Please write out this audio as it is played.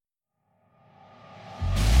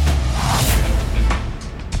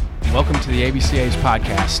Welcome to the ABCA's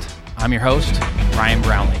podcast. I'm your host, Ryan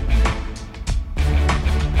Brownlee.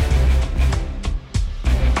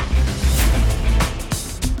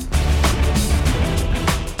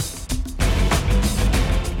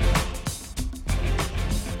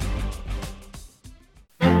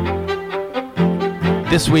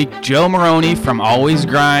 This week, Joe Moroney from Always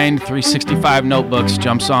Grind 365 Notebooks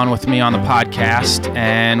jumps on with me on the podcast,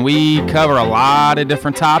 and we cover a lot of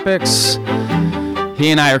different topics. He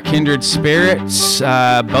and I are kindred spirits,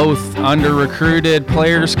 both under-recruited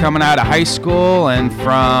players coming out of high school, and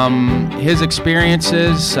from his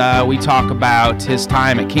experiences, we talk about his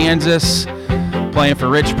time at Kansas, playing for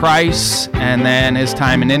Rich Price, and then his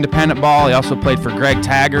time in independent ball. He also played for Greg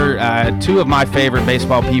Tagert, two of my favorite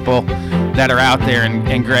baseball people that are out there,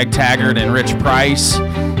 and Greg Tagert and Rich Price.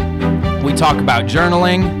 We talk about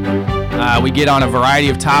journaling. We get on a variety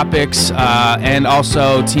of topics and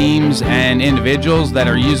also teams and individuals that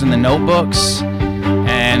are using the notebooks.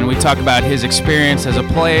 And we talk about his experience as a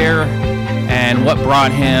player and what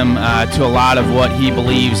brought him to a lot of what he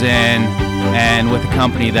believes in and with the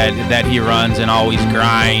company that he runs and Always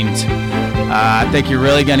Grind. I think you're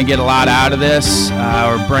really going to get a lot out of this,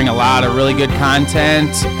 or bring a lot of really good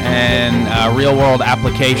content and real-world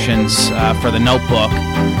applications for the notebook.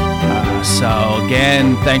 So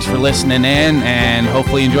again, thanks for listening in, and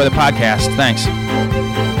hopefully you enjoy the podcast. Thanks.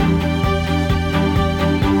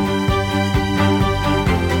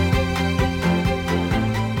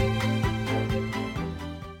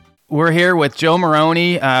 We're here with Joe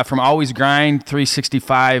Moroney from Always Grind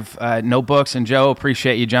 365 Notebooks. And Joe,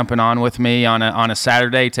 appreciate you jumping on with me on a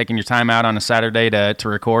Saturday, taking your time out on a Saturday to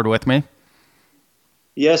record with me.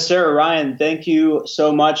 Yes, sir. Ryan, thank you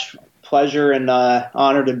so much. Pleasure and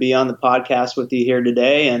honor to be on the podcast with you here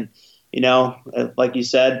today. And, you know, like you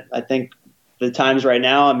said, I think the times right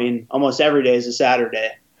now, I mean, almost every day is a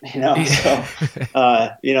Saturday, so,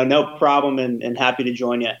 no problem and happy to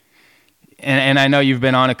join you. And I know you've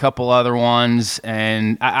been on a couple other ones,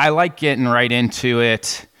 and I like getting right into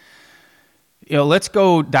it. Let's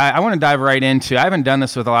go. I want to dive right into. I haven't done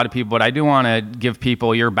this with a lot of people, but I do want to give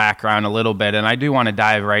people your background a little bit, and I do want to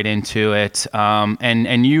dive right into it.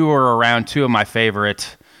 And you were around two of my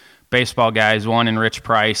favorite baseball guys, one in Rich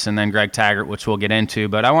Price, and then Greg Tagert, which we'll get into.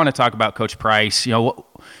 But I want to talk about Coach Price.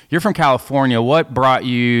 You're from California. What brought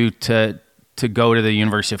you to go to the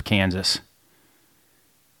University of Kansas?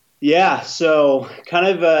 Yeah, so kind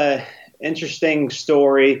of a interesting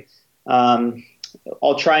story.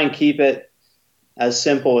 I'll try and keep it as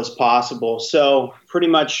simple as possible. So pretty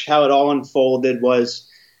much how it all unfolded was,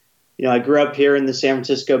 I grew up here in the San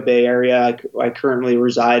Francisco Bay Area. I currently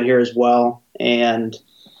reside here as well, and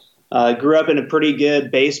grew up in a pretty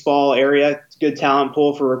good baseball area, good talent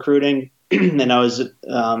pool for recruiting. And I was,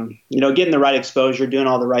 getting the right exposure, doing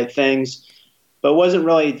all the right things, but wasn't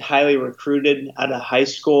really highly recruited out of high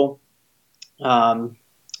school.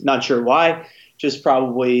 Not sure why, just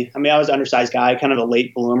probably, I was an undersized guy, kind of a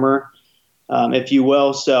late bloomer, if you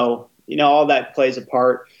will. So, all that plays a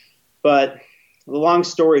part. But the long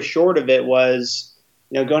story short of it was,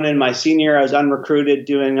 going into my senior year, I was unrecruited,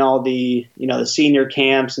 doing all the, the senior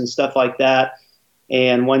camps and stuff like that,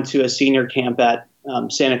 and went to a senior camp at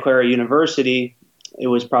Santa Clara University. It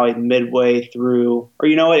was probably midway through, or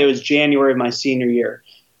it was January of my senior year.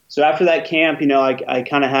 So after that camp, I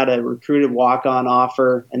kind of had a recruited walk-on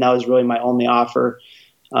offer, and that was really my only offer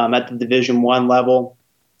at the Division I level.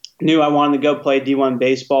 Knew I wanted to go play D1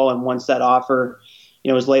 baseball, and once that offer,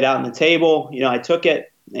 was laid out on the table, I took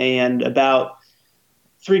it. And about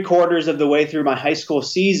 3/4 of the way through my high school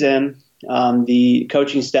season, the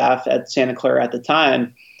coaching staff at Santa Clara at the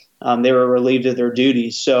time, they were relieved of their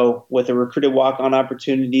duties. So with a recruited walk-on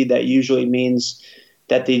opportunity, that usually means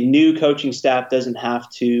that the new coaching staff doesn't have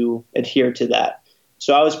to adhere to that.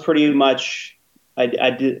 So I was pretty much, I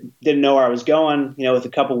didn't know where I was going, with a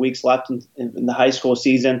couple weeks left in the high school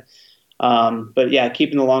season. But yeah,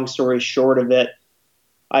 keeping the long story short of it,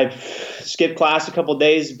 I skipped class a couple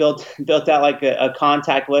days, built out like a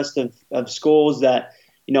contact list of schools that,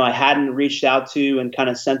 I hadn't reached out to, and kind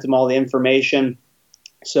of sent them all the information.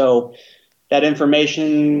 So that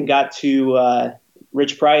information got to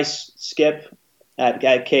Rich Price, Skip,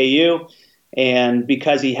 at KU, and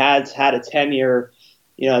because he has had a tenure,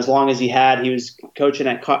 as long as he was coaching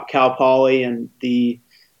at Cal Poly, and the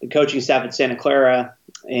coaching staff at Santa Clara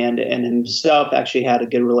and himself actually had a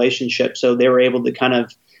good relationship. So they were able to kind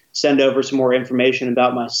of send over some more information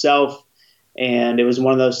about myself. And it was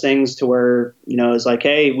one of those things to where, it was like,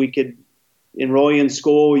 hey, we could enroll you in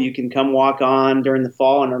school. You can come walk on during the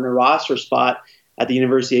fall and earn a roster spot at the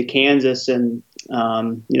University of Kansas. And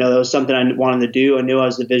That was something I wanted to do. I knew I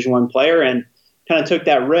was a Division I player and kind of took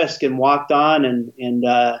that risk and walked on and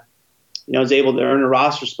was able to earn a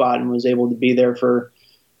roster spot and was able to be there for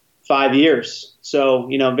 5 years. So,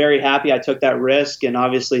 very happy I took that risk. And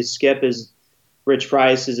obviously Rich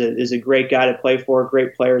Price is a great guy to play for,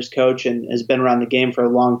 great players coach, and has been around the game for a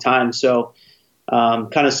long time. So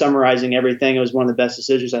kind of summarizing everything, it was one of the best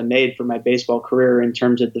decisions I made for my baseball career in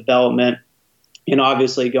terms of development, and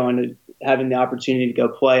obviously having the opportunity to go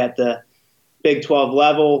play at the Big 12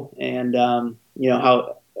 level, and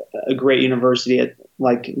how a great university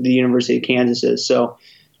like the University of Kansas is. So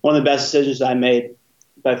one of the best decisions I made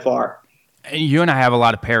by far. You and I have a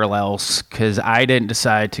lot of parallels because I didn't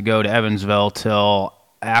decide to go to Evansville till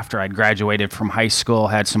after I'd graduated from high school,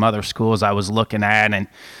 had some other schools I was looking at, and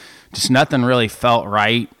just nothing really felt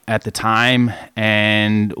right at the time,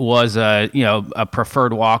 and was a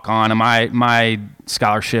preferred walk-on. And my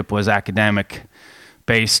scholarship was academic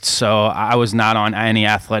based, so I was not on any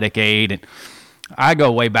athletic aid. And I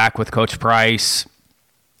go way back with Coach Price.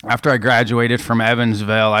 After I graduated from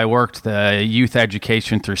Evansville, I worked the youth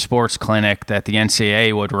education through sports clinic that the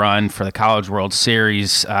NCAA would run for the College World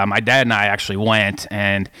Series. My dad and I actually went,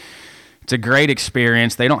 and it's a great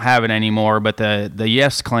experience. They don't have it anymore, but the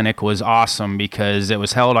Yes Clinic was awesome because it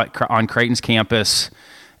was held on Creighton's campus,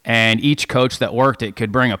 and each coach that worked it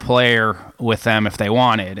could bring a player with them if they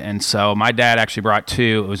wanted. And so my dad actually brought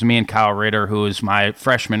two. It was me and Kyle Ritter, who was my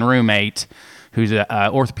freshman roommate, who's an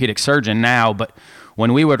orthopedic surgeon now, but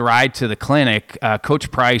when we would ride to the clinic, Coach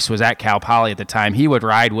Price was at Cal Poly at the time. He would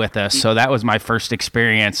ride with us, so that was my first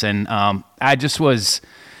experience, and I just was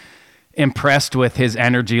impressed with his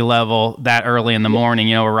energy level that early in the morning.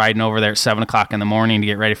 We're riding over there at 7 o'clock in the morning to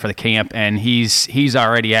get ready for the camp, and he's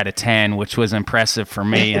already at a 10, which was impressive for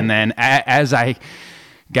me. And then as I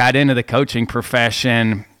got into the coaching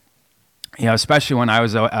profession, especially when I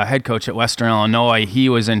was a head coach at Western Illinois, he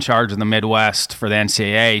was in charge of the Midwest for the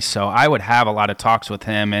NCAA. So I would have a lot of talks with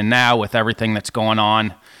him. And now with everything that's going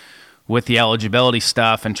on with the eligibility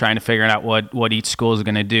stuff and trying to figure out what each school is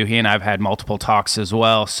going to do, he and I have had multiple talks as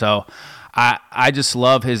well. So I just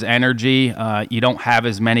love his energy. You don't have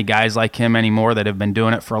as many guys like him anymore that have been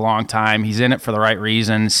doing it for a long time. He's in it for the right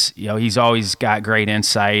reasons. He's always got great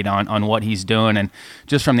insight on what he's doing. And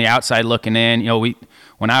just from the outside looking in,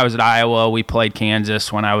 when I was at Iowa, we played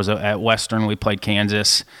Kansas. When I was at Western, we played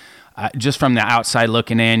Kansas. Just from the outside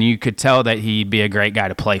looking in, you could tell that he'd be a great guy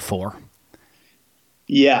to play for.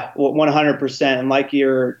 Yeah, 100%. And like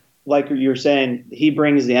you're saying, he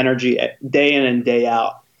brings the energy day in and day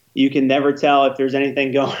out. You can never tell if there's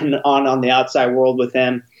anything going on the outside world with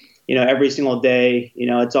him. Every single day,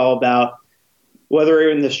 it's all about whether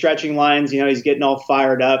in the stretching lines, he's getting all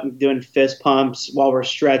fired up, doing fist pumps while we're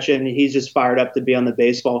stretching. He's just fired up to be on the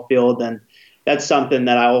baseball field. And that's something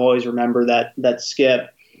that I'll always remember that Skip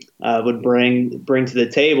would bring to the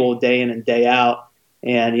table day in and day out.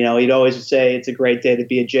 And, he'd always say it's a great day to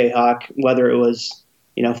be a Jayhawk, whether it was,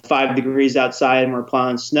 5 degrees outside and we're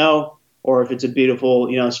plowing snow, or if it's a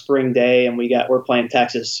beautiful, spring day and we're playing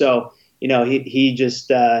Texas. So, he just,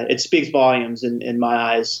 it speaks volumes in my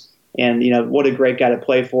eyes. And, what a great guy to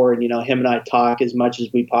play for. And, him and I talk as much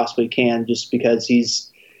as we possibly can just because he's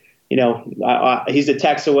a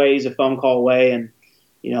text away, he's a phone call away. And,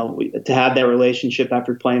 to have that relationship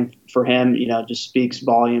after playing for him, just speaks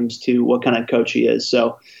volumes to what kind of coach he is.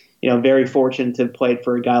 So, very fortunate to have played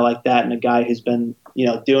for a guy like that and a guy who's been,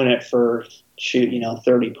 doing it for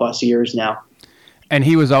 30 plus years now. And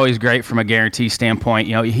he was always great from a guarantee standpoint.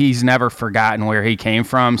 He's never forgotten where he came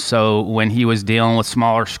from. So when he was dealing with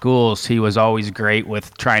smaller schools, he was always great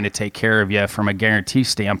with trying to take care of you from a guarantee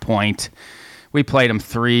standpoint. We played him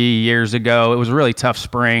 3 years ago. It was a really tough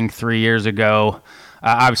spring 3 years ago.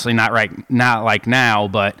 Obviously not like now,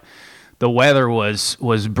 but the weather was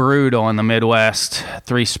brutal in the Midwest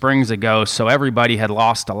 3 springs ago. So everybody had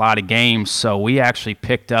lost a lot of games. So we actually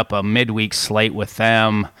picked up a midweek slate with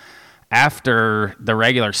them after the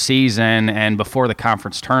regular season and before the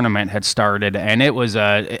conference tournament had started, and it was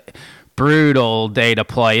a brutal day to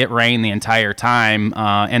play. It rained the entire time,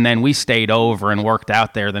 and then we stayed over and worked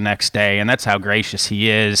out there the next day, and that's how gracious he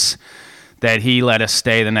is that he let us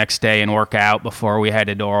stay the next day and work out before we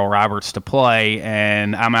headed to Oral Roberts to play.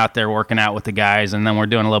 And I'm out there working out with the guys, and then we're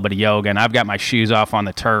doing a little bit of yoga, and I've got my shoes off on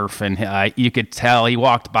the turf, and you could tell he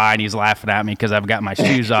walked by and he's laughing at me because I've got my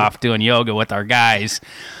shoes off doing yoga with our guys.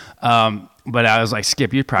 But I was like,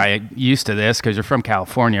 Skip, you're probably used to this because you're from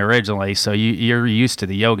California originally, so you're used to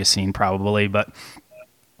the yoga scene probably. But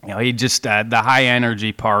he just the high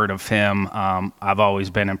energy part of him, I've always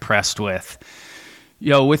been impressed with.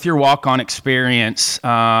 With your walk-on experience,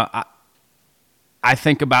 I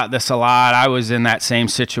think about this a lot. I was in that same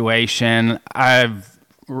situation. I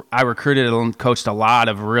recruited and coached a lot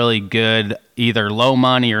of really good, either low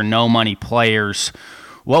money or no money players.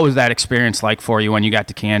 What was that experience like for you when you got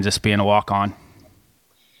to Kansas being a walk-on?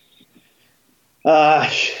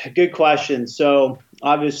 Good question. So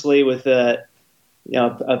obviously with a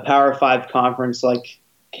Power 5 conference like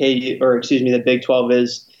the Big 12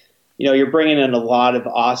 is, you're bringing in a lot of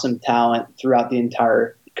awesome talent throughout the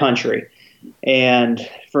entire country. And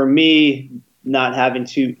for me, not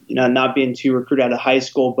being too recruited out of high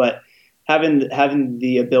school, but having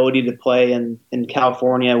the ability to play in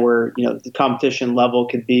California where, the competition level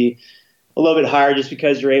could be a little bit higher just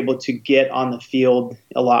because you're able to get on the field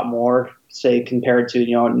a lot more, say, compared to,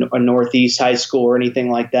 a Northeast high school or anything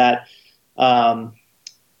like that.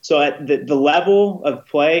 So at the level of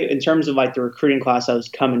play, in terms of like the recruiting class I was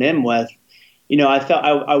coming in with, I felt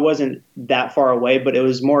I wasn't that far away, but it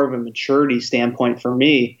was more of a maturity standpoint for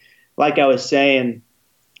me. Like I was saying,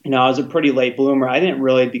 I was a pretty late bloomer. I didn't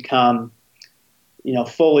really become,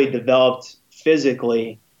 fully developed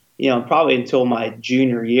physically, probably until my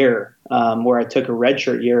junior year, where I took a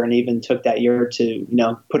redshirt year and even took that year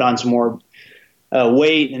to, put on some more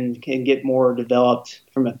weight and can get more developed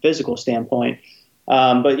from a physical standpoint.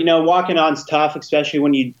 But, walking on's tough, especially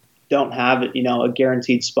when you don't have, a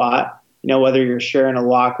guaranteed spot, whether you're sharing a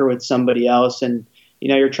locker with somebody else and,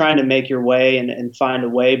 you're trying to make your way and find a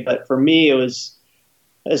way. But for me, it was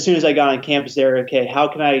as soon as I got on campus there, okay, how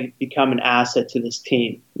can I become an asset to this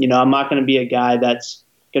team? I'm not going to be a guy that's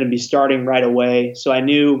going to be starting right away. So I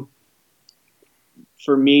knew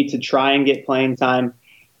for me to try and get playing time,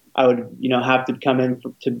 I would, have to come in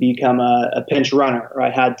to become a pinch runner, or I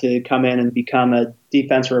had to come in and become a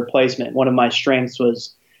defensive replacement. One of my strengths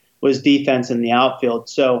was defense in the outfield.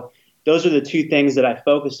 So those are the two things that I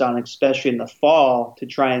focused on, especially in the fall, to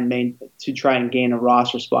try and gain a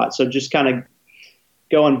roster spot. So just kind of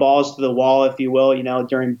going balls to the wall, if you will,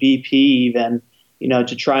 during BP even,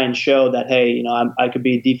 to try and show that, hey, I could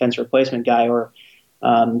be a defense replacement guy, or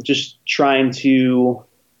just trying to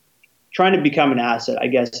become an asset, I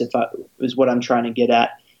guess, is what I'm trying to get at.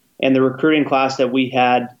 And the recruiting class that we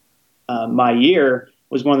had my year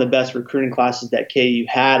was one of the best recruiting classes that KU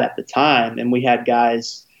had at the time. And we had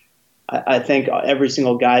guys, I think every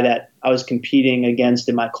single guy that I was competing against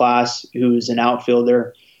in my class who was an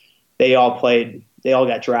outfielder, they all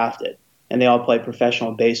got drafted, and they all played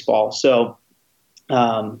professional baseball. So,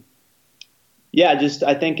 I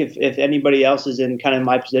think if anybody else is in kind of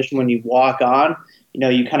my position when you walk on,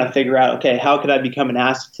 you kind of figure out, okay, how could I become an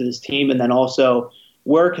asset to this team? And then also,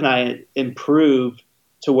 where can I improve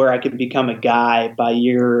to where I could become a guy by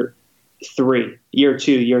year 2, year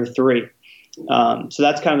 3? So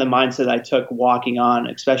that's kind of the mindset I took walking on,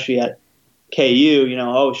 especially at KU.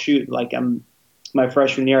 Oh shoot, like my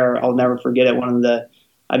freshman year, I'll never forget it.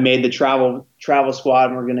 I made the travel squad,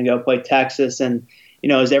 and we're going to go play Texas, and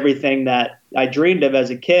it was everything that I dreamed of as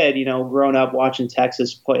a kid. Growing up watching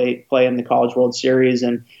Texas play in the College World Series,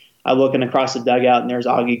 and I'm looking across the dugout, and there's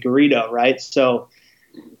Augie Garrido, right? So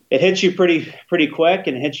it hits you pretty quick,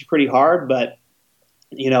 and it hits you pretty hard. But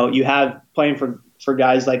you have playing for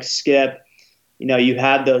guys like Skip. You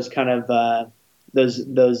had those kind of those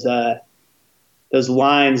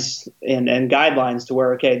lines and guidelines to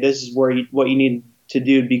where, okay, this is what you need to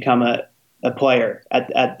do to become a player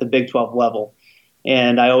at the Big 12 level.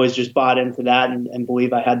 And I always just bought into that and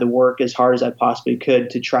believe I had to work as hard as I possibly could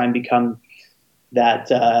to try and become that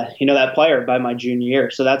that player by my junior year.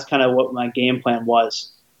 So that's kind of what my game plan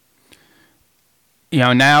was.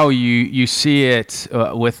 Now you see it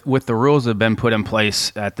with the rules that have been put in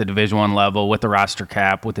place at the Division I level, with the roster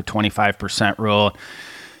cap, with the 25% rule,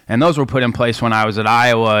 and those were put in place when I was at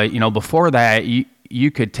Iowa. Before that,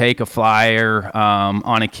 you could take a flyer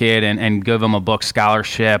on a kid and give them a book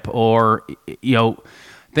scholarship, or I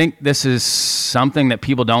think this is something that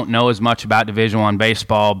people don't know as much about Division I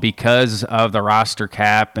baseball because of the roster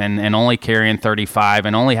cap and only carrying 35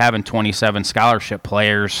 and only having 27 scholarship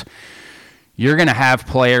players. You're going to have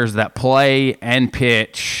players that play and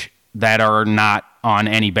pitch that are not on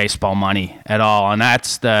any baseball money at all. And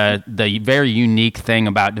that's the very unique thing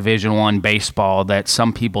about Division I baseball that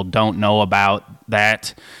some people don't know about,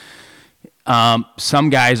 that some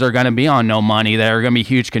guys are going to be on no money that are going to be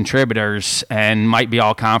huge contributors and might be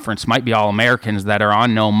all conference, might be all Americans that are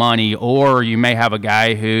on no money. Or you may have a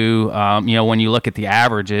guy who, when you look at the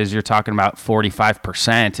averages, you're talking about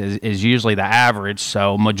 45% is usually the average.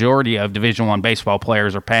 So majority of Division I baseball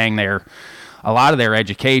players are paying a lot of their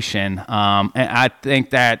education. And I think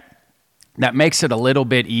that makes it a little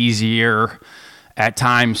bit easier at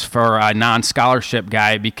times for a non-scholarship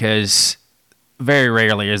guy, because very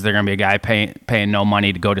rarely is there going to be a guy paying no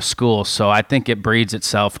money to go to school. So I think it breeds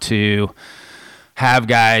itself to have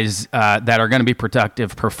guys that are going to be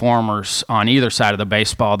productive performers on either side of the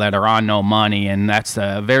baseball that are on no money, and that's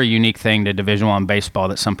a very unique thing to Division I baseball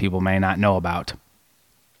that some people may not know about.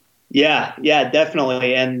 Yeah,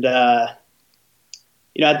 definitely. And at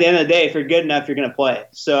the end of the day, if you're good enough, you're going to play.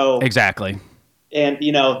 So exactly. And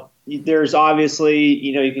there's obviously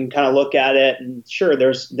you can kind of look at it, and sure,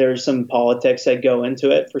 there's some politics that go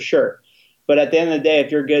into it for sure. But at the end of the day,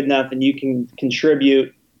 if you're good enough and you can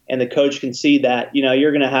contribute, and the coach can see that,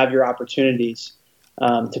 you're going to have your opportunities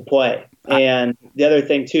to play. And the other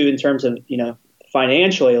thing too, in terms of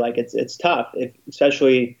financially, like it's tough,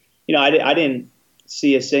 especially I didn't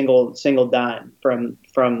see a single dime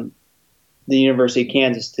from the University of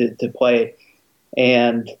Kansas to play,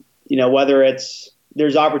 and whether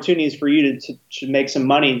there's opportunities for you to make some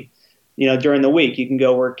money, during the week. You can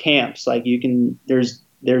go work camps, like there's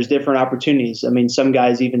different opportunities. I mean, some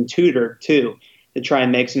guys even tutor too, to try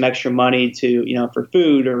and make some extra money for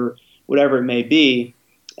food or whatever it may be.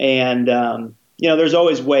 And, there's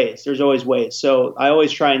always ways. So I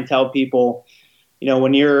always try and tell people,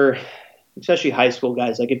 when you're, especially high school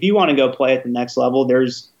guys, like if you want to go play at the next level,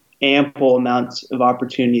 there's ample amounts of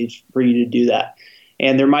opportunities for you to do that.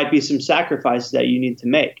 And there might be some sacrifices that you need to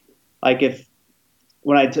make. Like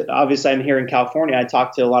obviously I'm here in California, I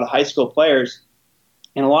talk to a lot of high school players,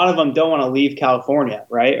 and a lot of them don't want to leave California,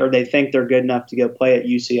 right? Or they think they're good enough to go play at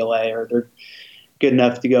UCLA, or they're good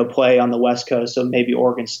enough to go play on the West Coast, so maybe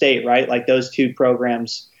Oregon State, right? Like those two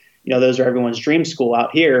programs, those are everyone's dream school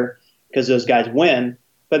out here because those guys win.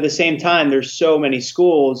 But at the same time, there's so many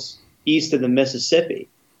schools east of the Mississippi,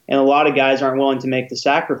 and a lot of guys aren't willing to make the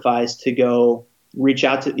sacrifice to go reach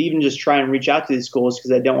out to, even just try and reach out to these schools because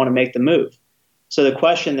they don't want to make the move. So the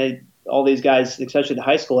question that all these guys, especially at the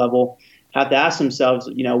high school level, have to ask themselves,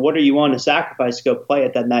 what are you willing to sacrifice to go play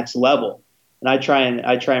at that next level? And I try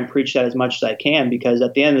and preach that as much as I can, because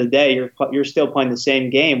at the end of the day, you're still playing the same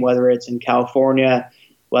game, whether it's in California,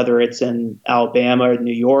 whether it's in Alabama or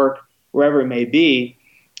New York, wherever it may be.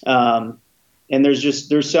 And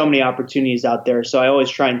there's so many opportunities out there. So I always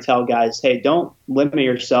try and tell guys, hey, don't limit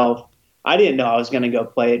yourself. I didn't know I was going to go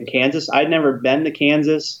play in Kansas. I'd never been to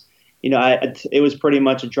Kansas. It was pretty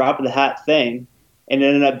much a drop of the hat thing, and it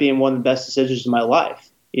ended up being one of the best decisions of my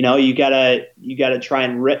life. You gotta try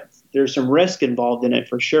and there's some risk involved in it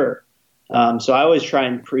for sure. So I always try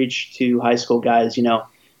and preach to high school guys,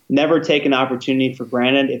 never take an opportunity for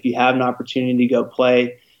granted. If you have an opportunity to go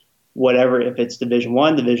play, whatever, if it's Division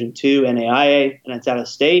I, Division II, NAIA, and it's out of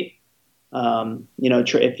state,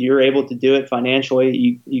 if you're able to do it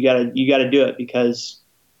financially, you gotta do it, because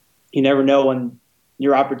you never know when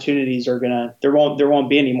your opportunities are there won't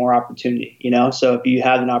be any more opportunity, So if you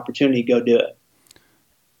have an opportunity, go do it.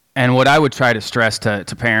 And what I would try to stress to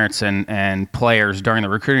parents and players during the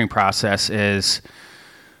recruiting process is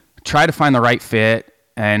try to find the right fit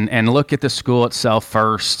and look at the school itself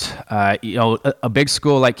first. A big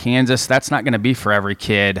school like Kansas, that's not going to be for every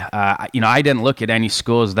kid. I didn't look at any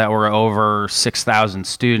schools that were over 6,000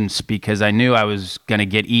 students because I knew I was going to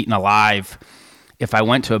get eaten alive if I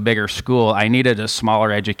went to a bigger school. I needed a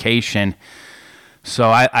smaller education.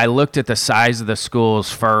 So I looked at the size of the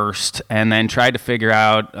schools first, and then tried to figure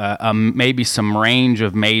out maybe some range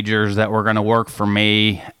of majors that were going to work for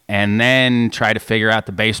me, and then try to figure out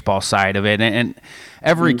the baseball side of it. And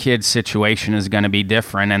every kid's situation is going to be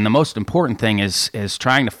different, and the most important thing is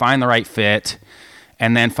trying to find the right fit,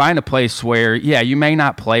 and then find a place where, you may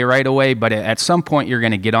not play right away, but at some point you're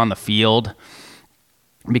going to get on the field,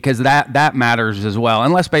 because that matters as well,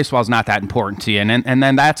 unless baseball is not that important to you. And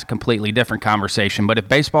then that's a completely different conversation. But if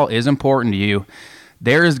baseball is important to you,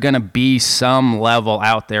 there is going to be some level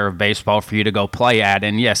out there of baseball for you to go play at.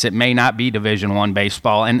 And yes, it may not be Division I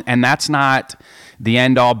baseball. And that's not the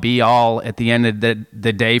end-all, be-all at the end of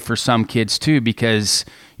the day for some kids too, because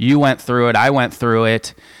you went through it, I went through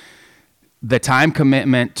it. The time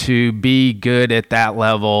commitment to be good at that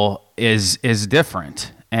level is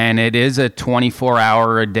different. And it is a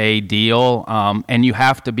 24-hour-a-day deal, and you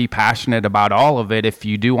have to be passionate about all of it if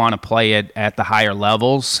you do want to play it at the higher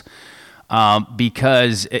levels,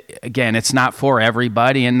 because, again, it's not for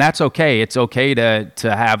everybody, and that's okay. It's okay to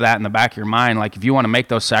have that in the back of your mind. Like, if you want to make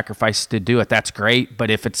those sacrifices to do it, that's great. But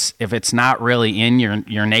if it's not really in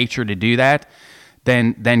your nature to do that,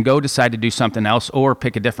 then go decide to do something else or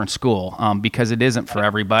pick a different school, because it isn't for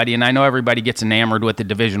everybody. And I know everybody gets enamored with the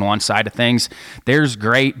Division I side of things. There's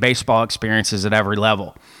great baseball experiences at every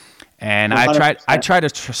level. And 100%. I try to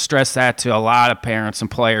stress that to a lot of parents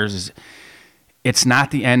and players. it's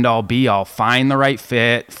not the end all be all. Find the right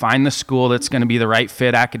fit, find the school that's going to be the right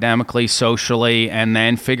fit academically, socially, and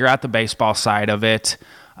then figure out the baseball side of it.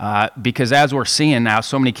 Because as we're seeing now,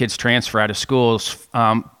 so many kids transfer out of schools.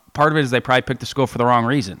 Part of it is they probably picked the school for the wrong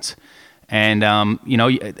reasons. And,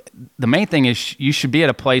 the main thing is you should be at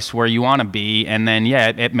a place where you want to be. And then,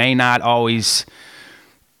 it may not always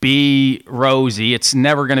be rosy. It's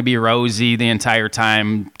never going to be rosy the entire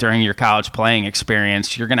time during your college playing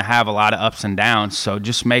experience. You're going to have a lot of ups and downs. So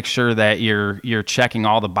just make sure that you're checking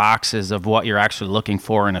all the boxes of what you're actually looking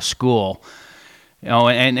for in a school.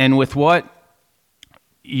 And with what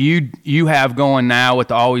you have going now with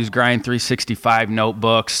the Always Grind 365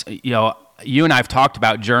 notebooks, you and I have talked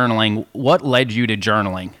about journaling. What led you to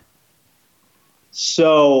journaling?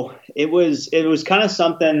 So it was kind of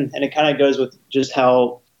something, and it kind of goes with just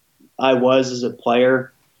how I was as a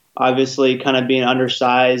player. Obviously, kind of being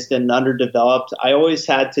undersized and underdeveloped, I always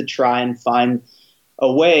had to try and find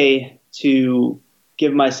a way to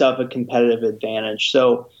give myself a competitive advantage.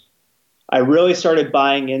 So I really started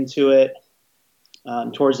buying into it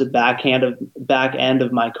towards the back end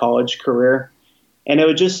of my college career. And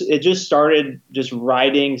it just started just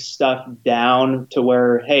writing stuff down to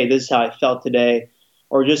where, hey, this is how I felt today.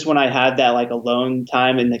 Or just when I had that like alone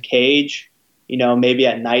time in the cage, maybe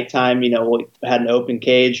at nighttime, we had an open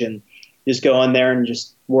cage and just go in there and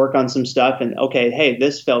just work on some stuff. And okay, hey,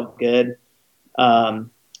 this felt good.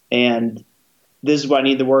 And this is what I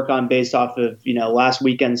need to work on based off of, last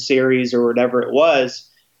weekend's series or whatever it was.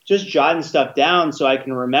 Just jotting stuff down so I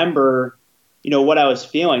can remember, what I was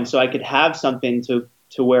feeling, so I could have something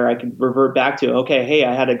to where I could revert back to. Okay, hey,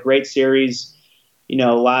 I had a great series,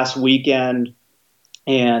 last weekend,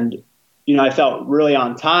 and I felt really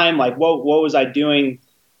on time. Like, what was I doing,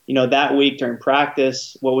 that week during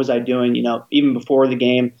practice? What was I doing, even before the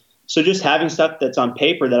game? So just having stuff that's on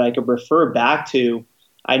paper that I could refer back to,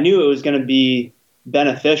 I knew it was going to be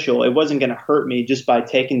beneficial. It wasn't going to hurt me just by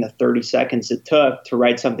taking the 30 seconds it took to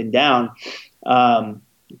write something down.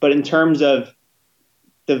 But in terms of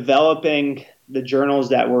developing the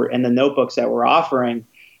journals that were and the notebooks that we're offering,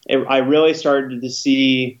 I really started to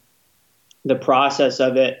see the process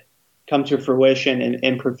of it come to fruition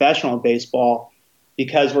in professional baseball,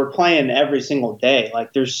 because we're playing every single day.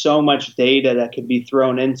 Like, there's so much data that could be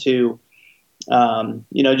thrown into,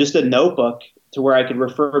 just a notebook to where I could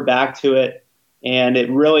refer back to it. And it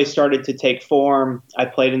really started to take form. I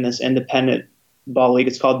played in this independent ball league.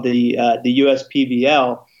 It's called the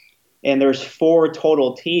USPBL, and there's 4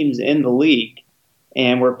 total teams in the league,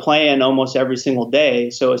 and we're playing almost every single day.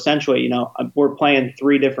 So essentially, we're playing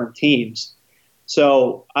 3 different teams.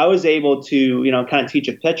 So I was able to, kind of teach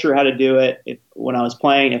a pitcher how to do it. When I was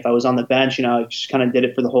playing, if I was on the bench, I just kind of did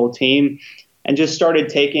it for the whole team, and just started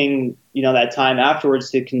taking, that time afterwards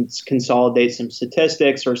to consolidate some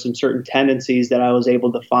statistics or some certain tendencies that I was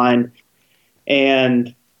able to find.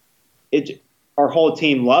 And our whole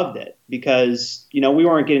team loved it because, we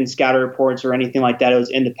weren't getting scatter reports or anything like that. It was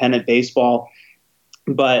independent baseball,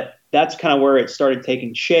 but that's kind of where it started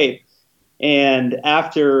taking shape. And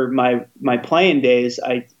after my playing days,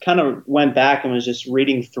 I kind of went back and was just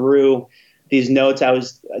reading through these notes I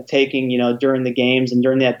was taking, during the games and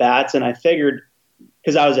during the at-bats. And I figured,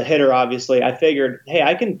 because I was a hitter, obviously, I figured, hey,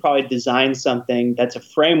 I can probably design something that's a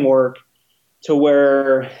framework to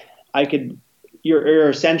where you're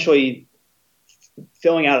essentially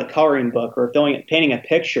filling out a coloring book or painting a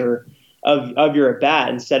picture of your at-bat,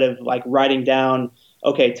 instead of like writing down,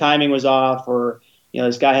 okay, timing was off, or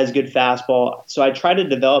this guy has a good fastball. So I try to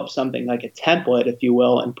develop something like a template, if you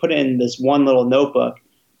will, and put it in this one little notebook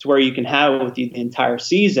to where you can have it with you the entire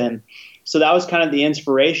season. So that was kind of the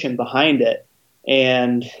inspiration behind it.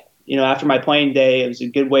 And, after my playing day, it was a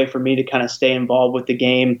good way for me to kind of stay involved with the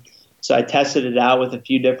game. So I tested it out with a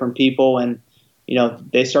few different people, and,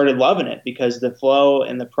 they started loving it because the flow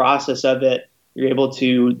and the process of it, you're able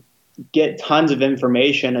to get tons of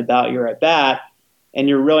information about your at-bat, and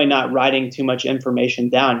you're really not writing too much information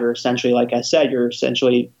down. You're essentially, like I said,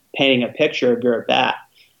 painting a picture of your at-bat.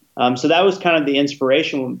 So that was kind of the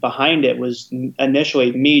inspiration behind it, was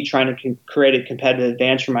initially me trying to create a competitive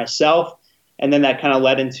advantage for myself. And then that kind of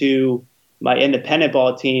led into my independent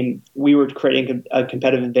ball team. We were creating a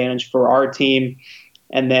competitive advantage for our team.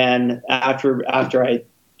 And then after I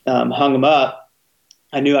hung them up,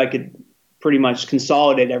 I knew I could pretty much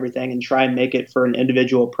consolidate everything and try and make it for an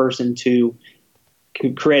individual person to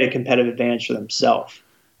create a competitive advantage for themselves.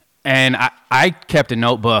 And I kept a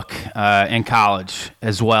notebook in college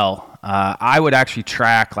as well. I would actually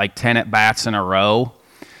track like 10 at-bats in a row.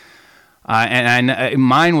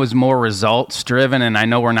 Mine was more results driven, and I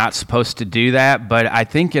know we're not supposed to do that, but I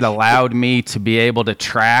think it allowed me to be able to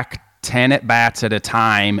track 10 at-bats at a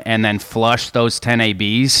time and then flush those 10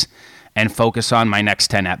 ABs and focus on my next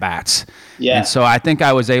 10 at-bats. Yeah. And so I think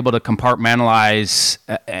I was able to compartmentalize,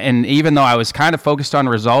 and even though I was kind of focused on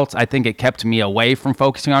results, I think it kept me away from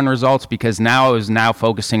focusing on results, because now I was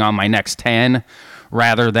focusing on my next 10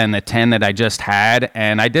 rather than the 10 that I just had.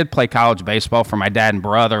 And I did play college baseball for my dad and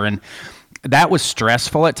brother, and that was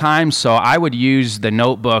stressful at times. So I would use the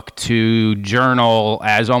notebook to journal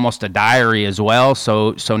as almost a diary as well.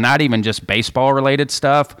 So not even just baseball related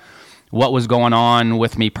stuff, what was going on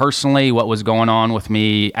with me personally, what was going on with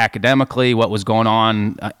me academically, what was going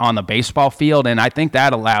on the baseball field. And I think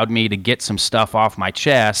that allowed me to get some stuff off my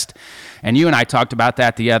chest. And you and I talked about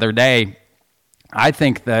that the other day. I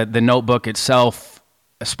think the notebook itself,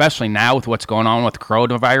 especially now with what's going on with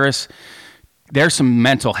coronavirus, there's some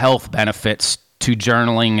mental health benefits to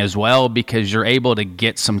journaling as well, because you're able to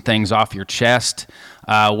get some things off your chest,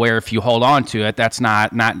 where if you hold on to it, that's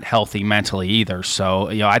not healthy mentally either. So,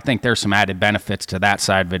 I think there's some added benefits to that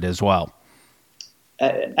side of it as well.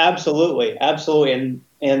 Absolutely.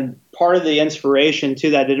 And part of the inspiration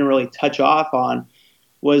too that I didn't really touch off on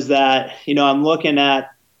was that, I'm looking at,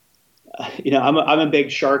 I'm a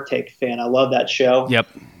big Shark Tank fan. I love that show. Yep.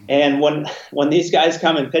 And when these guys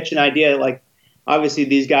come and pitch an idea, like obviously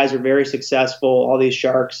these guys are very successful, all these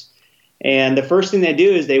sharks. And the first thing they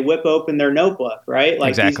do is they whip open their notebook, right? Like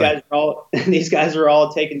exactly. These guys are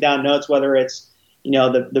all taking down notes, whether it's,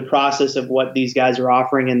 the process of what these guys are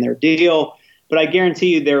offering in their deal. But I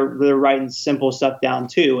guarantee you they're writing simple stuff down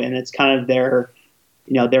too. And it's kind of their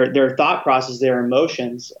thought process, their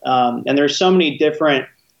emotions. And there's so many different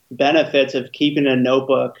benefits of keeping a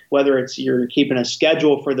notebook, whether it's you're keeping a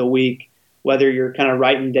schedule for the week, whether you're kind of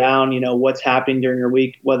writing down, what's happening during your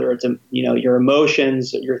week, whether it's, your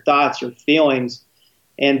emotions, your thoughts, your feelings.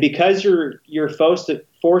 And because you're forced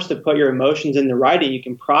to put your emotions into writing, you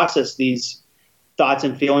can process these thoughts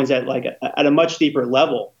and feelings at a much deeper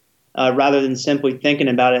level, rather than simply thinking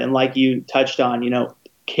about it. And like you touched on,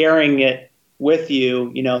 carrying it with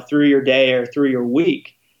you, through your day or through your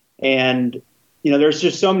week. And, there's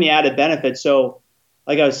just so many added benefits. So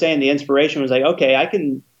like I was saying, the inspiration was like, okay, I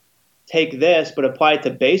can take this, but apply it to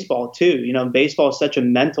baseball too. Baseball is such a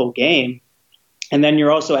mental game. And then you're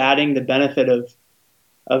also adding the benefit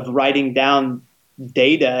of writing down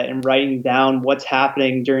data and writing down what's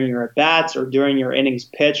happening during your at-bats or during your innings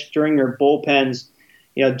pitched, during your bullpens,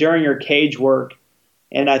 during your cage work.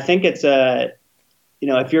 And I think it's I'll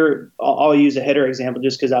use a hitter example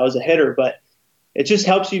just because I was a hitter, but it just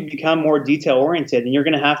helps you become more detail oriented, and you're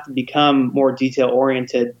going to have to become more detail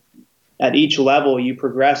oriented at each level you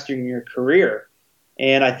progress during your career.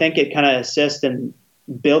 And I think it kind of assists in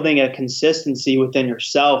building a consistency within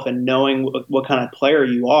yourself and knowing what kind of player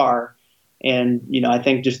you are. And, I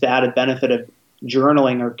think just the added benefit of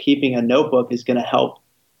journaling or keeping a notebook is going to help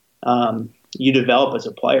you develop as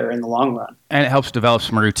a player in the long run. And it helps develop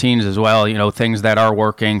some routines as well, things that are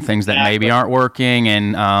working, things that maybe aren't working.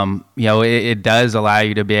 And, it does allow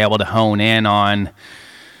you to be able to hone in on,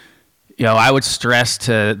 I would stress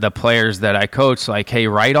to the players that I coach, like, hey,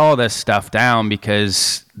 write all this stuff down,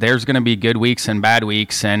 because there's going to be good weeks and bad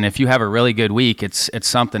weeks. And if you have a really good week, it's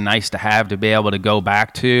something nice to have to be able to go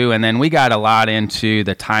back to. And then we got a lot into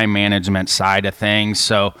the time management side of things.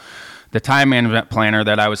 So the time management planner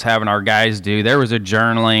that I was having our guys do, there was a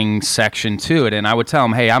journaling section to it. And I would tell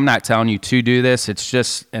them, hey, I'm not telling you to do this. It's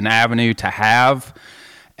just an avenue to have.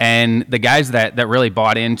 And the guys that really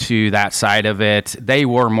bought into that side of it, they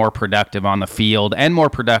were more productive on the field and more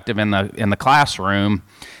productive in the classroom.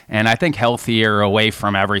 And I think healthier away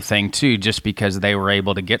from everything too, just because they were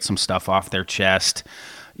able to get some stuff off their chest.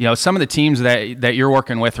 Some of the teams that you're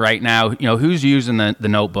working with right now, who's using the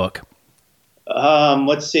notebook?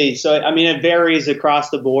 Let's see. So, it varies across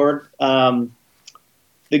the board. The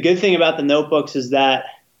good thing about the notebooks is that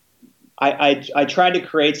I tried to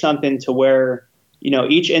create something to where,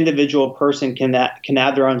 each individual person can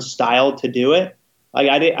add their own style to do it. Like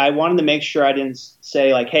I wanted to make sure I didn't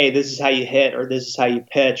say like, hey, this is how you hit or this is how you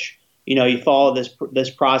pitch. You follow this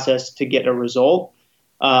process to get a result.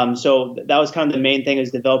 So that was kind of the main thing,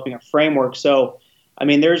 is developing a framework. So,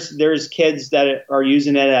 there's kids that are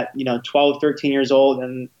using it at, 12, 13 years old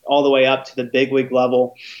and all the way up to the big league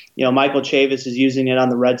level. Michael Chavis is using it on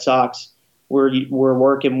the Red Sox. We're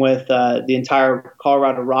working with the entire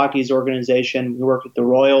Colorado Rockies organization. We work with the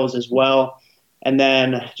Royals as well. And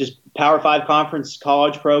then just Power 5 conference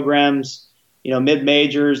college programs,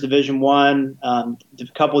 mid-majors, Division I, a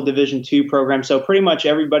couple of Division II programs. So pretty much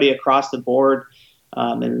everybody across the board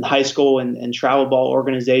in high school and travel ball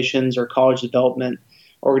organizations or college development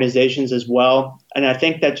organizations as well. And I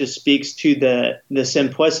think that just speaks to the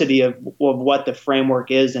simplicity of what the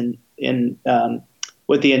framework is in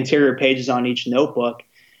with the interior pages on each notebook,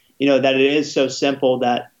 that it is so simple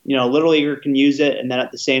that, a little leaguer can use it, and then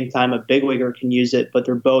at the same time a big leaguer can use it, but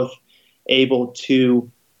they're both able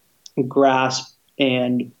to grasp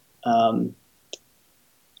and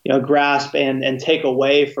take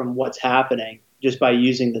away from what's happening just by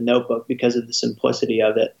using the notebook because of the simplicity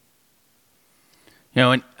of it.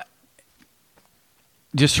 And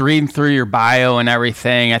just reading through your bio and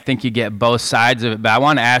everything, I think you get both sides of it. But I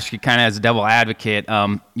want to ask you, kind of as a devil advocate,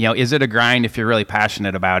 is it a grind if you're really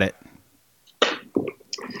passionate about it?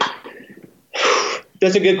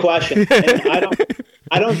 That's a good question. And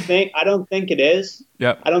I don't think it is.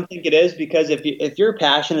 Yep. I don't think it is, because if you're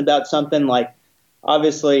passionate about something, like,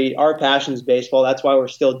 obviously our passion is baseball. That's why we're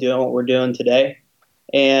still doing what we're doing today.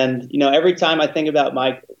 And, every time I think about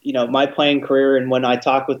my playing career, and when I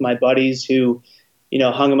talk with my buddies who,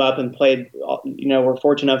 hung them up and played, were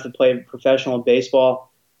fortunate enough to play professional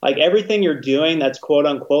baseball, like, everything you're doing that's quote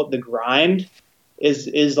unquote the grind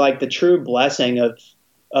is like the true blessing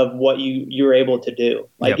of what you're able to do.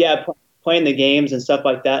 Like, yep. Playing the games and stuff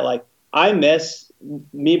like that. Like,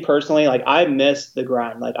 me personally, like, I miss the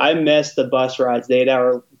grind. Like, I miss the bus rides, the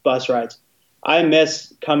 8-hour bus rides. I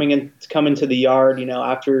miss coming to the yard,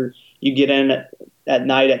 after you get in at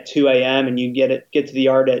night at 2 a.m. and you get to the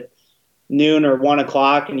yard at noon or 1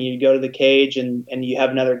 o'clock, and you go to the cage and you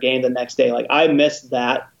have another game the next day. Like, I miss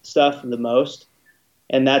that stuff the most.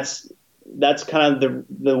 And that's kind of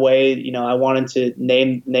the way, I wanted to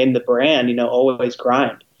name the brand, Always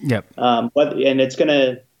Grind. Yep. And it's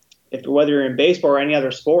whether you're in baseball or any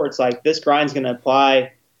other sports, like, this grind's going to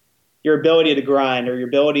apply. Your ability to grind, or your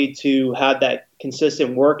ability to have that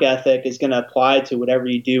consistent work ethic, is going to apply to whatever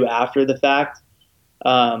you do after the fact.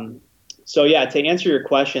 So yeah, to answer your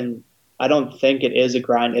question, I don't think it is a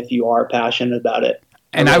grind if you are passionate about it.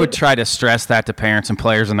 And I would try to stress that to parents and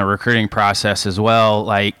players in the recruiting process as well.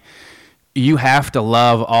 Like, you have to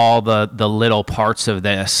love all the little parts of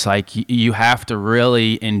this. Like, you have to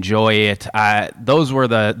really enjoy it. Those were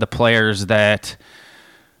the players that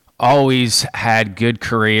always had good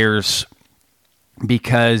careers,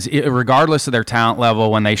 because regardless of their talent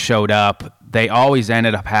level, when they showed up, they always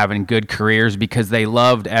ended up having good careers because they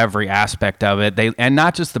loved every aspect of it. And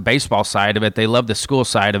not just the baseball side of it, they loved the school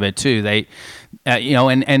side of it too. They,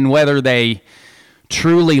 and whether they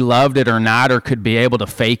truly loved it or not, or could be able to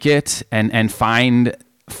fake it and find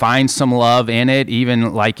some love in it,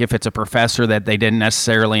 even like if it's a professor that they didn't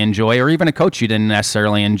necessarily enjoy, or even a coach you didn't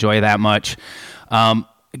necessarily enjoy that much.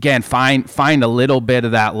 Again, find a little bit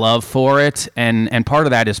of that love for it, and part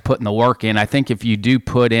of that is putting the work in. I think if you do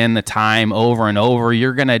put in the time over and over,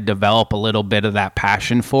 you're going to develop a little bit of that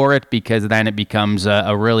passion for it, because then it becomes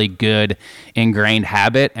a really good ingrained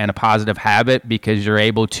habit and a positive habit, because you're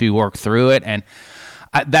able to work through it. And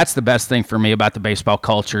that's the best thing for me about the baseball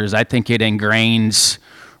culture, is I think it ingrains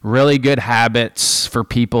really good habits for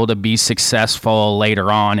people to be successful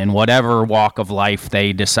later on in whatever walk of life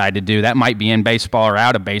they decide to do. That might be in baseball or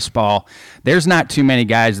out of baseball. There's not too many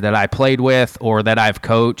guys that I played with or that I've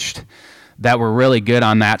coached that were really good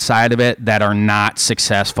on that side of it that are not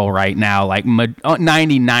successful right now. Like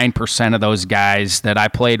 99% of those guys that I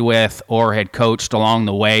played with or had coached along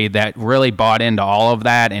the way that really bought into all of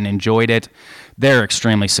that and enjoyed it, they're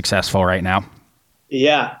extremely successful right now.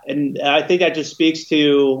 Yeah, and I think that just speaks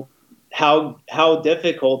to how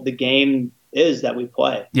difficult the game is that we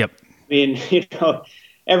play. Yep. I mean,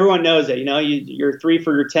 everyone knows it. You're 3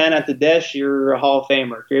 for your 10 at the dish, you're a Hall of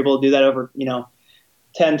Famer. If you're able to do that over,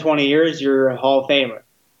 10, 20 years, you're a Hall of Famer.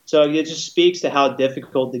 So it just speaks to how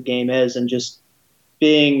difficult the game is, and just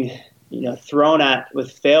being, thrown at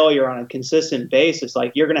with failure on a consistent basis.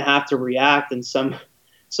 Like, you're going to have to react in some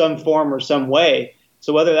form or some way.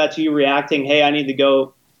 So whether that's you reacting, hey, I need to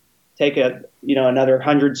go take another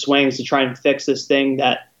 100 swings to try and fix this thing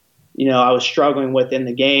that, I was struggling with in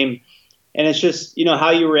the game. And it's just, how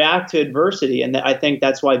you react to adversity. And I think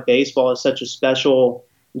that's why baseball is such a special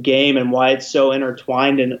game, and why it's so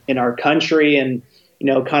intertwined in our country, and,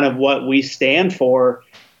 kind of what we stand for.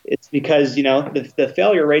 It's because, the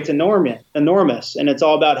failure rate's enormous, and it's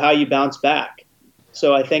all about how you bounce back.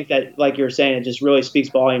 So I think that, like you're saying, it just really speaks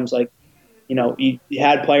volumes. Like, you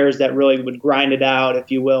had players that really would grind it out,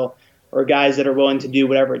 if you will, or guys that are willing to do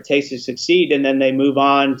whatever it takes to succeed, and then they move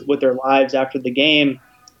on with their lives after the game.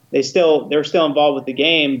 They're still involved with the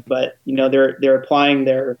game, but they're applying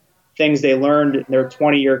their things they learned in their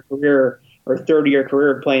 20-year career or 30-year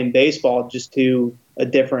career of playing baseball just to a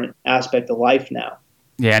different aspect of life now.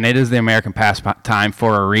 Yeah, and it is the American pastime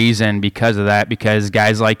for a reason because of that, because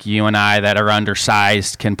guys like you and I that are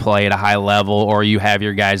undersized can play at a high level, or you have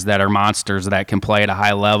your guys that are monsters that can play at a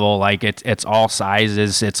high level. Like it's all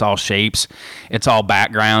sizes, it's all shapes, it's all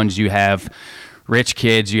backgrounds. You have rich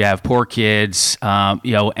kids, you have poor kids,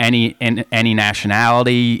 any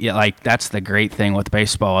nationality. Like that's the great thing with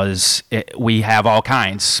baseball is we have all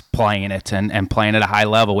kinds playing it and playing at a high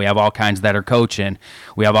level. We have all kinds that are coaching.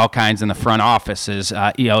 We have all kinds in the front offices.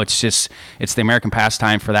 It's the American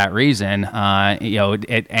pastime for that reason.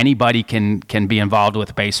 Anybody can be involved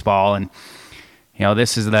with baseball, and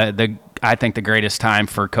this is I think the greatest time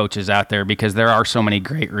for coaches out there because there are so many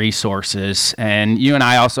great resources. And you and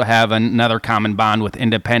I also have another common bond with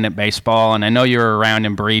independent baseball. And I know you were around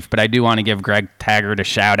in brief, but I do want to give Greg Tagert a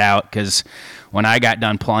shout out because when I got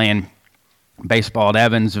done playing baseball at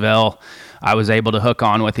Evansville, I was able to hook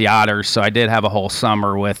on with the Otters. So I did have a whole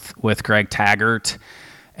summer with Greg Tagert.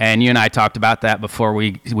 And you and I talked about that before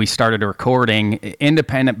we started recording.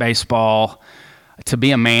 Independent baseball, to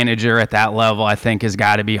be a manager at that level, I think has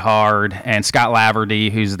got to be hard. And Scott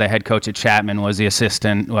Laverty, who's the head coach at Chapman, was the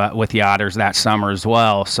assistant with the Otters that summer as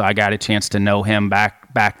well. So I got a chance to know him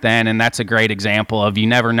back then. And that's a great example of you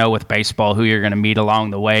never know with baseball who you're going to meet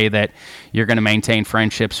along the way that you're going to maintain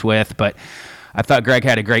friendships with. But I thought Greg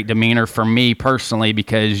had a great demeanor for me personally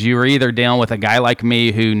because you were either dealing with a guy like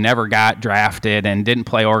me who never got drafted and didn't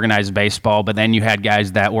play organized baseball, but then you had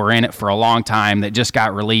guys that were in it for a long time that just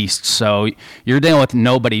got released. So you're dealing with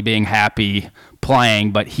nobody being happy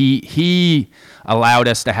playing, but he allowed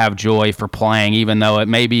us to have joy for playing, even though it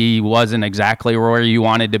maybe wasn't exactly where you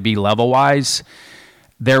wanted to be level-wise.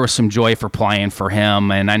 There was some joy for playing for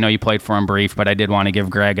him, and I know you played for him brief, but I did want to give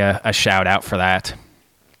Greg a shout-out for that.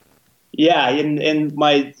 Yeah, in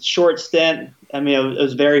my short stint, I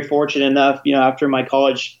was very fortunate enough, after my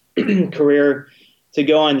college career to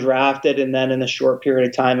go undrafted, and then in a short period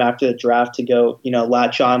of time after the draft to go,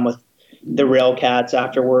 latch on with the Railcats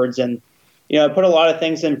afterwards. And, it put a lot of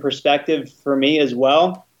things in perspective for me as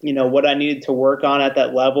well, what I needed to work on at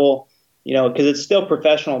that level, because it's still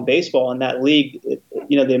professional baseball in that league.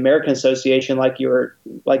 The American Association, like you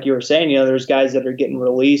were saying, there's guys that are getting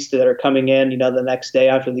released that are coming in, the next day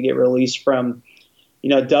after they get released from,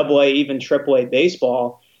 AA, even AAA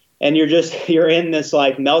baseball. And you're in this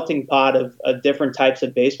like melting pot of different types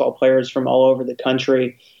of baseball players from all over the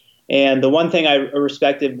country. And the one thing I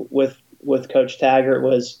respected with Coach Tagert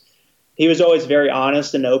was he was always very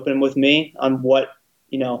honest and open with me on what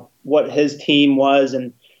his team was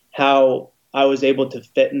and how I was able to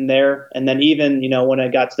fit in there. And then even, when I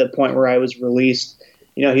got to the point where I was released,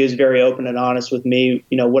 he was very open and honest with me,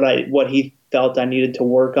 what he felt I needed to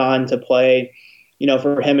work on to play,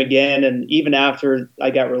 for him again. And even after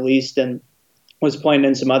I got released and was playing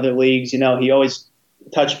in some other leagues, he always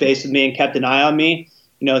touched base with me and kept an eye on me.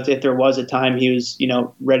 If there was a time he was,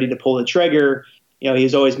 ready to pull the trigger, he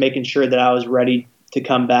was always making sure that I was ready to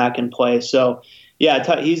come back and play. So,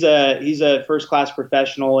 yeah, he's a first-class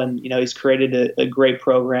professional, and he's created a great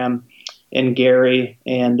program in Gary.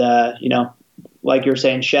 And like you're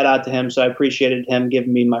saying, shout out to him. So I appreciated him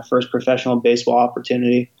giving me my first professional baseball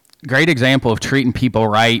opportunity. Great example of treating people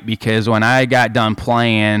right, because when I got done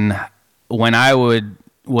playing, when I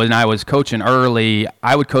was coaching early,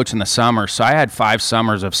 I would coach in the summer. So I had 5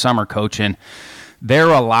 summers of summer coaching. There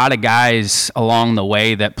were a lot of guys along the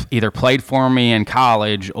way that either played for me in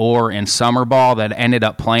college or in summer ball that ended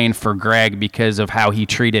up playing for Greg because of how he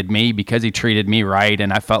treated me, because he treated me right,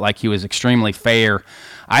 and I felt like he was extremely fair.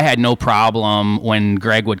 I had no problem when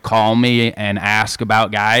Greg would call me and ask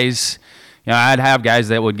about guys. I'd have guys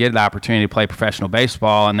that would get the opportunity to play professional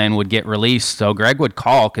baseball and then would get released. So Greg would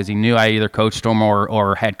call because he knew I either coached them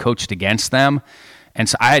or had coached against them. And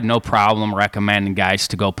so I had no problem recommending guys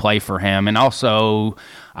to go play for him. And also,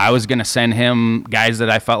 I was going to send him guys that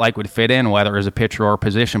I felt like would fit in, whether as a pitcher or a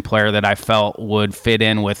position player that I felt would fit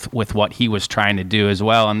in with what he was trying to do as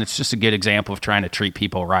well. And it's just a good example of trying to treat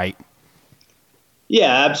people right.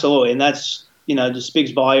 Yeah, absolutely. And that's, just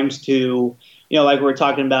speaks volumes to, like we were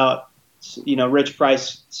talking about, Rich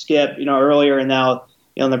Price, Skip, earlier, and now,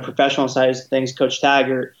 on the professional side of things, Coach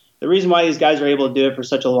Tagert. The reason why these guys are able to do it for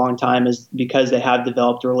such a long time is because they have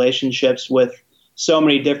developed relationships with so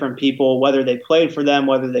many different people, whether they played for them,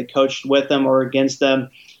 whether they coached with them or against them.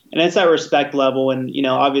 And it's that respect level. And,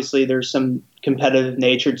 obviously there's some competitive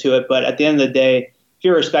nature to it. But at the end of the day, if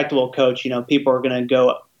you're a respectable coach, people are going to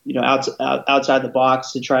go, outside the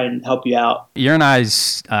box to try and help you out. Your and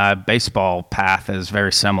I's baseball path is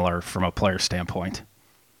very similar from a player standpoint.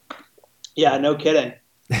 Yeah, no kidding.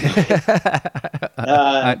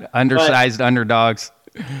 Undersized underdogs.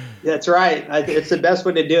 That's right. It's the best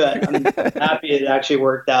way to do it. I'm happy it actually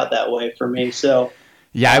worked out that way for me. So,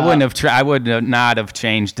 yeah, I would not have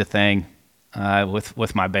changed a thing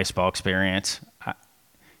with my baseball experience.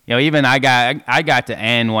 Even I got to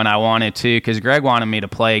end when I wanted to, because Greg wanted me to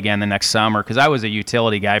play again the next summer, because I was a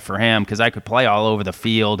utility guy for him, because I could play all over the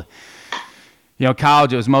field.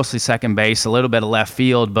 College, it was mostly second base, a little bit of left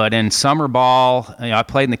field, but in summer ball, I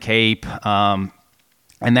played in the Cape.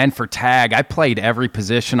 And then for tag, I played every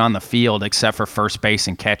position on the field except for first base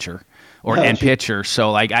and catcher and pitcher.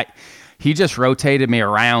 So he just rotated me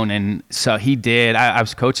around, and so he did. I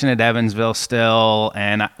was coaching at Evansville still,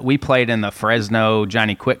 and we played in the Fresno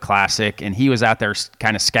Johnny Quick Classic, and he was out there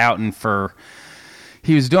kind of scouting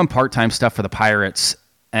he was doing part-time stuff for the Pirates,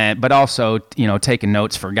 but also, taking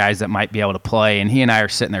notes for guys that might be able to play. And he and I are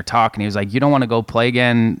sitting there talking. He was like, "You don't want to go play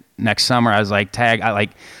again next summer?" I was like,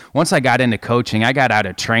 once I got into coaching, I got out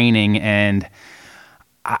of training, and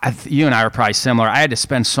you and I were probably similar. I had to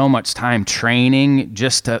spend so much time training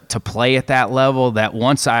just to play at that level, that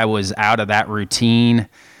once I was out of that routine,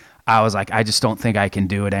 I was like, I just don't think I can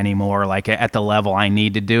do it anymore, like at the level I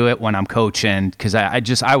need to do it when I'm coaching, because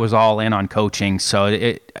I was all in on coaching.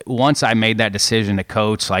 So once I made that decision to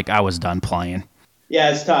coach, I was done playing.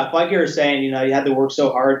 Yeah, it's tough. Like you were saying, you had to work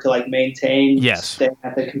so hard to maintain staying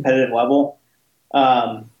at the competitive level.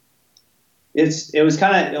 It was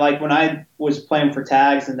kind of like when I was playing for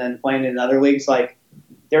tags and then playing in other leagues,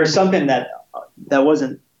 there was something that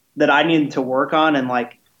I needed to work on, and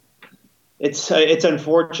it's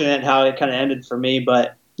unfortunate how it kind of ended for me,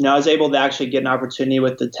 but I was able to actually get an opportunity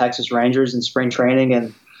with the Texas Rangers in spring training,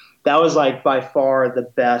 and that was by far the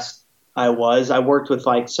best I was. I worked with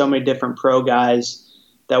so many different pro guys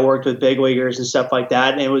that worked with big leaguers and stuff like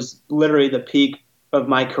that, and it was literally the peak of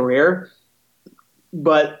my career.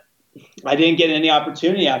 But I didn't get any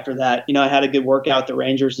opportunity after that. I had a good workout at the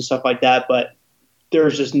Rangers and stuff like that, but there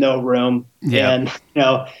was just no room. Yeah. And,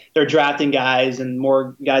 they're drafting guys and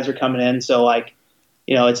more guys are coming in. So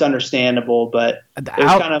it's understandable, but the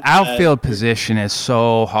outfield position is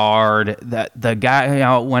so hard that the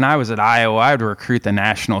guy, when I was at Iowa, I would recruit the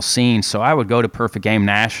national scene. So I would go to Perfect Game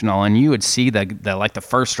National, and you would see the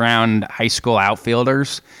first round high school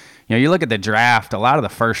outfielders. You look at the draft, a lot of the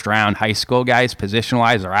first round high school guys,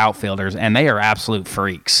 position-wise, are outfielders, and they are absolute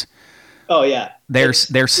freaks. Oh, yeah. They're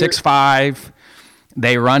 6'5",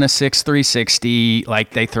 they run a 6'3", 60,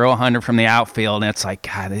 they throw 100 from the outfield, and it's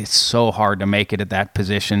God, it's so hard to make it at that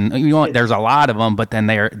position. There's a lot of them, but then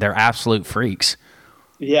they're absolute freaks.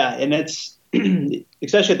 Yeah, and it's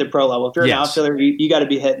especially at the pro level. If you're an outfielder, you got to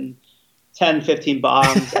be hitting 10, 15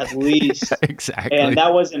 bombs at least. Exactly. And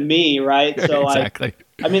that wasn't me, right? So exactly.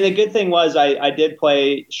 The good thing was I did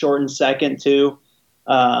play short and second too,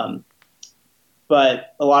 but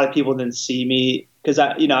a lot of people didn't see me because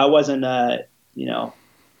I wasn't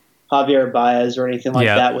Javier Baez or anything like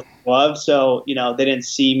that with the glove. So they didn't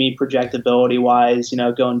see me projectability wise,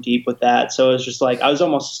 going deep with that. So it was just I was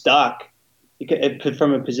almost stuck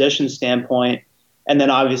from a position standpoint. And then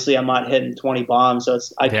obviously I'm not hitting 20 bombs, so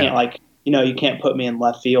I can't you can't put me in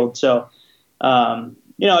left field. So.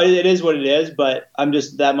 It is what it is, but I'm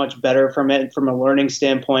just that much better from it, from a learning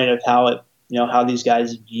standpoint of how how these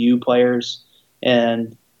guys view players.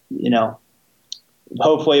 And,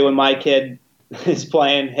 hopefully when my kid is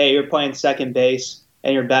playing, hey, you're playing second base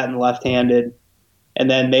and you're batting left-handed.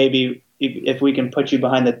 And then maybe if we can put you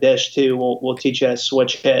behind the dish too, we'll teach you how to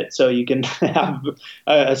switch hit so you can have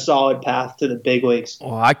a solid path to the big leagues.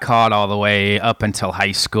 Well, I caught all the way up until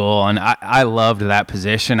high school, and I loved that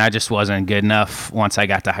position. I just wasn't good enough. Once I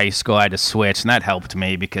got to high school, I had to switch, and that helped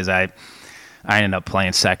me because I ended up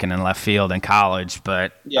playing second and left field in college,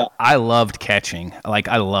 but I loved catching.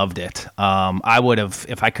 I loved it. I would have,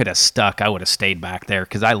 if I could have stuck, I would have stayed back there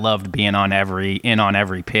because I loved being on every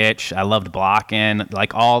pitch. I loved blocking,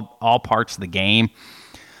 all parts of the game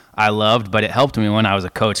I loved, but it helped me when I was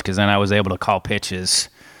a coach because then I was able to call pitches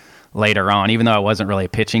later on. Even though I wasn't really a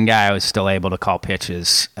pitching guy, I was still able to call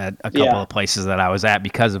pitches at a couple of places that I was at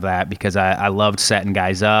because of that, because I loved setting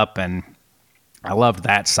guys up, and I loved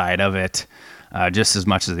that side of it. Just as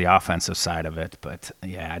much as the offensive side of it. But,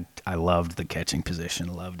 I loved the catching position,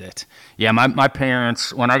 loved it. Yeah, my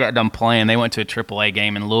parents, when I got done playing, they went to a AAA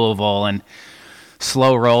game in Louisville, and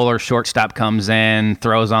slow roller, shortstop comes in,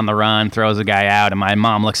 throws on the run, throws a guy out, and my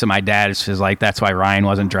mom looks at my dad and she's like, that's why Ryan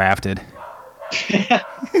wasn't drafted.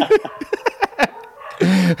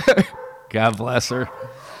 God bless her.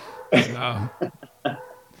 So.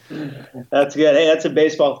 That's good. Hey, that's a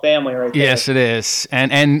baseball family right there. Yes, it is.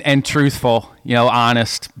 And truthful,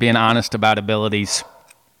 honest, being honest about abilities.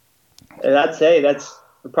 That's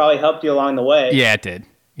probably helped you along the way. Yeah, it did.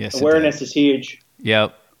 Yes, awareness is huge.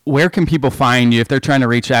 Yep. Where can people find you if they're trying to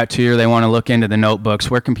reach out to you or they want to look into the notebooks?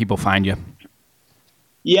 Where can people find you?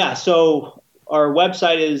 Yeah, so our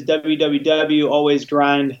website is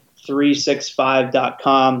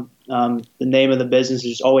www.alwaysgrind365.com. The name of the business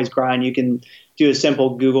is Always Grind. You can do a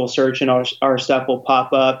simple Google search and our stuff will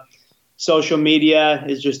pop up. Social media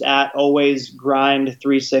is just at Always Grind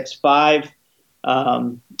 365.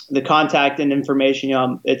 The contact and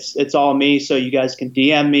information, it's all me. So you guys can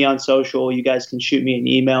DM me on social. You guys can shoot me an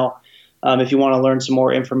email if you want to learn some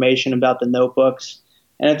more information about the notebooks.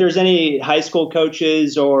 And if there's any high school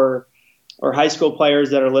coaches or high school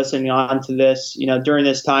players that are listening on to this, during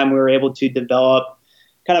this time we were able to develop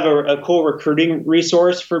kind of a cool recruiting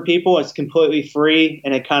resource for people. It's completely free,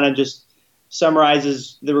 and it kind of just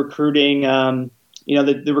summarizes the recruiting,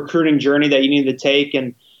 the recruiting journey that you need to take.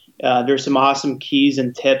 And there's some awesome keys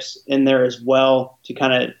and tips in there as well to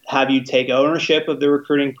kind of have you take ownership of the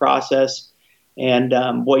recruiting process and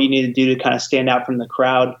what you need to do to kind of stand out from the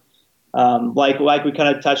crowd. Like we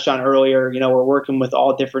kind of touched on earlier, we're working with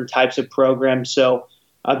all different types of programs. So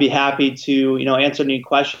I'd be happy to, answer any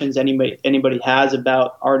questions anybody has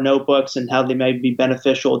about our notebooks and how they may be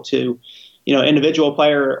beneficial to, individual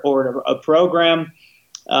player or a program.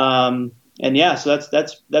 And yeah, so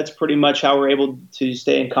that's pretty much how we're able to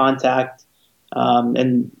stay in contact.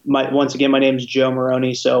 And once again, my name is Joe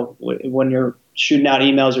Moroney. So when you're shooting out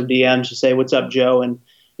emails or DMs, just say, "What's up, Joe?" And,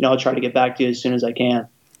 I'll try to get back to you as soon as I can.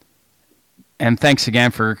 And thanks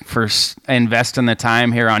again for investing the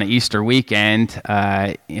time here on Easter weekend.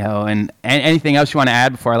 And anything else you want to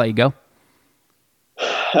add before I let you go?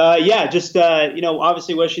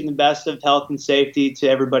 Obviously wishing the best of health and safety to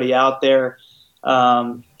everybody out there.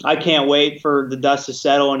 I can't wait for the dust to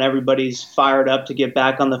settle and everybody's fired up to get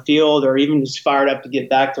back on the field or even just fired up to get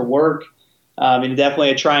back to work. And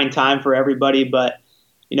definitely a trying time for everybody. But,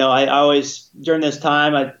 I always, during this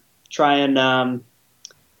time, I try and,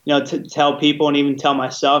 to tell people and even tell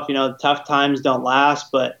myself, tough times don't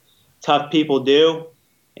last, but tough people do.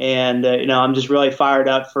 And, I'm just really fired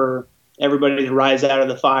up for everybody to rise out of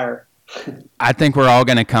the fire. I think we're all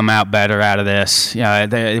going to come out better out of this.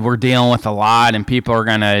 We're dealing with a lot, and people are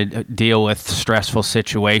going to deal with stressful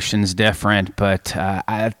situations different, but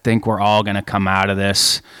I think we're all going to come out of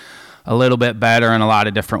this a little bit better in a lot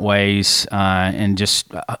of different ways, and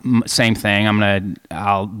just same thing.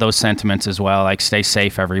 Those sentiments as well. Like, stay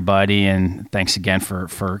safe, everybody, and thanks again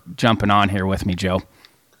for jumping on here with me, Joe.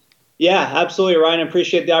 Yeah, absolutely, Ryan. I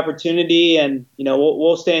appreciate the opportunity, and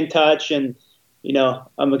we'll stay in touch. And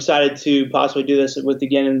I'm excited to possibly do this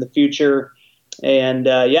again in the future. And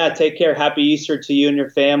take care. Happy Easter to you and your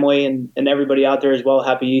family, and everybody out there as well.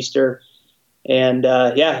 Happy Easter. And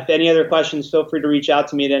if any other questions, feel free to reach out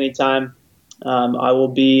to me at any time. I will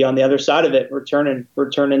be on the other side of it,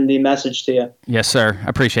 returning the message to you. Yes, sir. I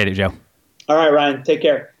appreciate it, Joe. All right, Ryan. Take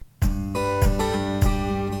care.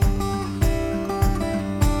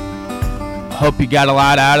 Hope you got a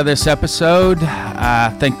lot out of this episode. I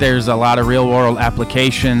think there's a lot of real-world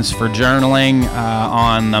applications for journaling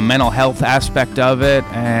on the mental health aspect of it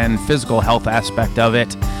and physical health aspect of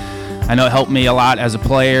it. I know it helped me a lot as a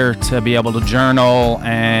player to be able to journal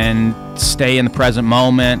and stay in the present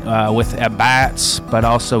moment with at-bats, but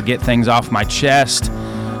also get things off my chest.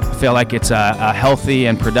 I feel like it's a healthy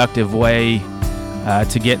and productive way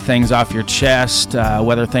to get things off your chest,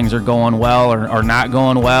 whether things are going well or not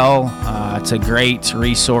going well. It's a great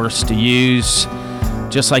resource to use.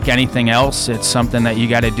 Just like anything else, it's something that you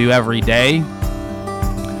got to do every day.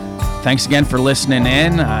 Thanks again for listening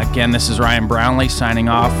in. Again, this is Ryan Brownlee signing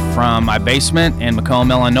off from my basement in Macomb,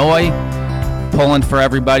 Illinois. Pulling for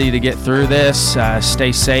everybody to get through this.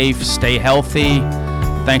 Stay safe, stay healthy.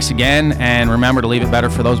 Thanks again, and remember to leave it better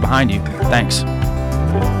for those behind you. Thanks.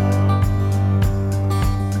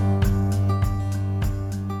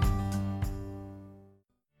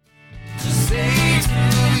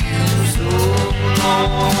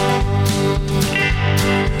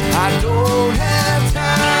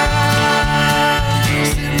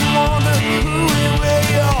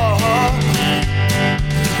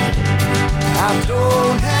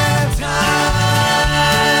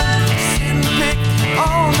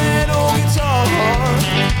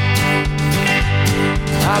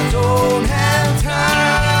 I don't have